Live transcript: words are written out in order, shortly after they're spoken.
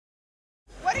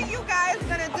are you guys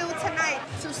gonna do tonight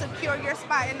to secure your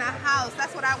spot in the house?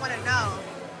 That's what I want to know.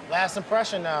 Last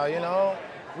impression now, you know?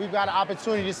 We've got an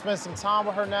opportunity to spend some time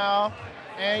with her now.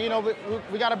 And, you know,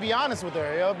 we got to be honest with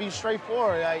her, you know? Be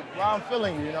straightforward, like, why I'm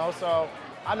feeling you, you know? So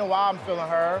I know why I'm feeling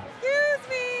her. Excuse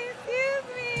me,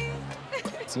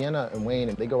 excuse me. Sienna and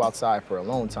Wayne, they go outside for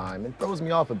alone time. It throws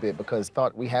me off a bit because I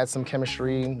thought we had some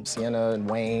chemistry. Sienna and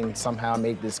Wayne somehow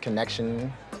made this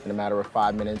connection in a matter of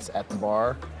 5 minutes at the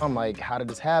bar. I'm like, how did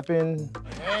this happen?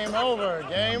 Game over,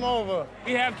 game over.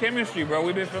 We have chemistry, bro.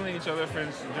 We've been feeling each other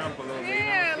since jump a little bit.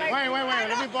 Yeah, like, wait.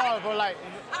 Let me borrow for like,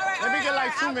 let me get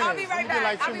like 2 minutes. I'll be right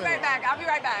back. I'll be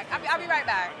right back. I'll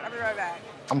be right back.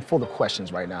 I'm full of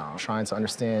questions right now. I'm trying to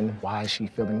understand why is she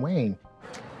feeling Wayne.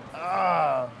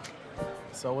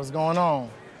 So what's going on?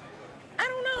 I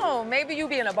don't know. Maybe you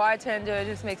being a bartender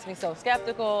just makes me so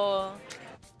skeptical.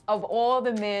 Of all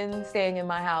the men staying in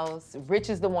my house, Rich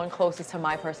is the one closest to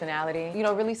my personality. You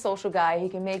know, really social guy. He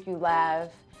can make you laugh.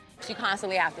 She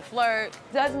constantly have to flirt.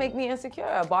 Does make me insecure.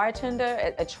 A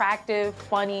bartender, attractive,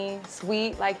 funny,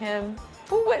 sweet like him.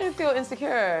 Who wouldn't feel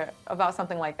insecure about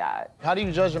something like that? How do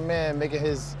you judge a man making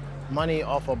his money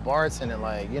off of bartending?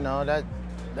 Like, you know,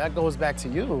 that goes back to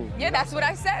you. Yeah, that's what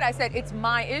I said. I said, it's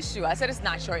my issue. I said, it's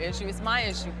not your issue, it's my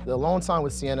issue. The alone time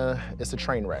with Sienna is a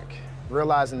train wreck.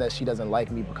 Realizing that she doesn't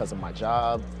like me because of my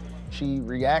job, she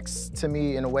reacts to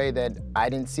me in a way that I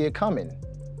didn't see it coming.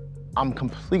 I'm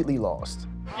completely lost.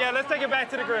 Yeah, let's take it back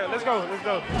to the grill. Let's go, let's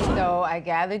go. So I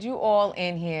gathered you all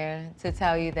in here to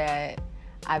tell you that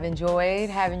I've enjoyed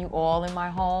having you all in my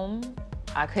home.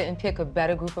 I couldn't pick a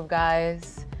better group of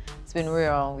guys. It's been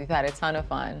real. We've had a ton of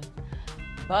fun.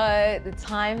 But the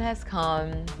time has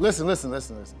come. Listen.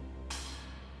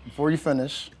 Before you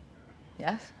finish.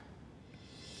 Yes?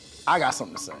 I got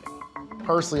something to say.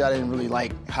 Personally, I didn't really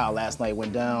like how last night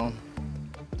went down.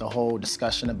 The whole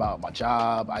discussion about my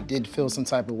job, I did feel some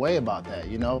type of way about that,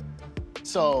 you know?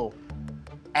 So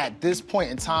at this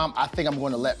point in time, I think I'm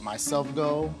going to let myself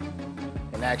go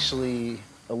and actually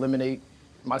eliminate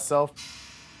myself.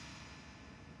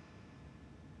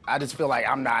 I just feel like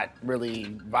I'm not really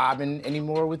vibing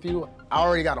anymore with you. I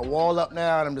already got a wall up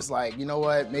now, and I'm just like, you know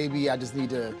what? Maybe I just need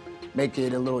to make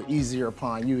it a little easier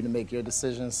upon you to make your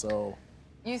decision, so.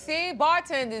 You see,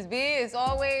 bartenders, B, is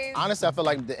always... Honestly, I feel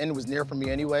like the end was near for me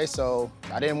anyway, so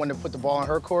I didn't want to put the ball in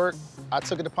her court. I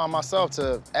took it upon myself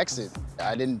to exit.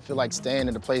 I didn't feel like staying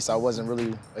in a place I wasn't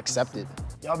really accepted.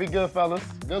 Y'all be good, fellas.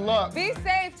 Good luck. Be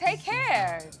safe, take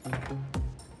care.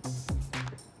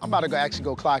 I'm about to actually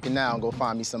go clocking now and go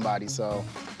find me somebody, so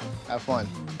have fun.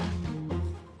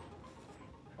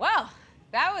 Well,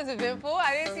 that was eventful.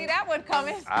 I didn't see that one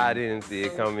coming. I didn't see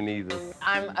it coming either.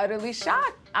 I'm utterly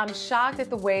shocked. I'm shocked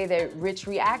at the way that Rich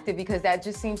reacted because that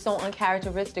just seems so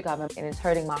uncharacteristic of him, and it's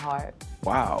hurting my heart.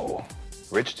 Wow.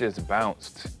 Rich just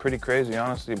bounced. Pretty crazy,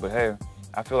 honestly, but hey,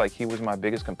 I feel like he was my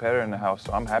biggest competitor in the house,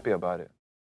 so I'm happy about it.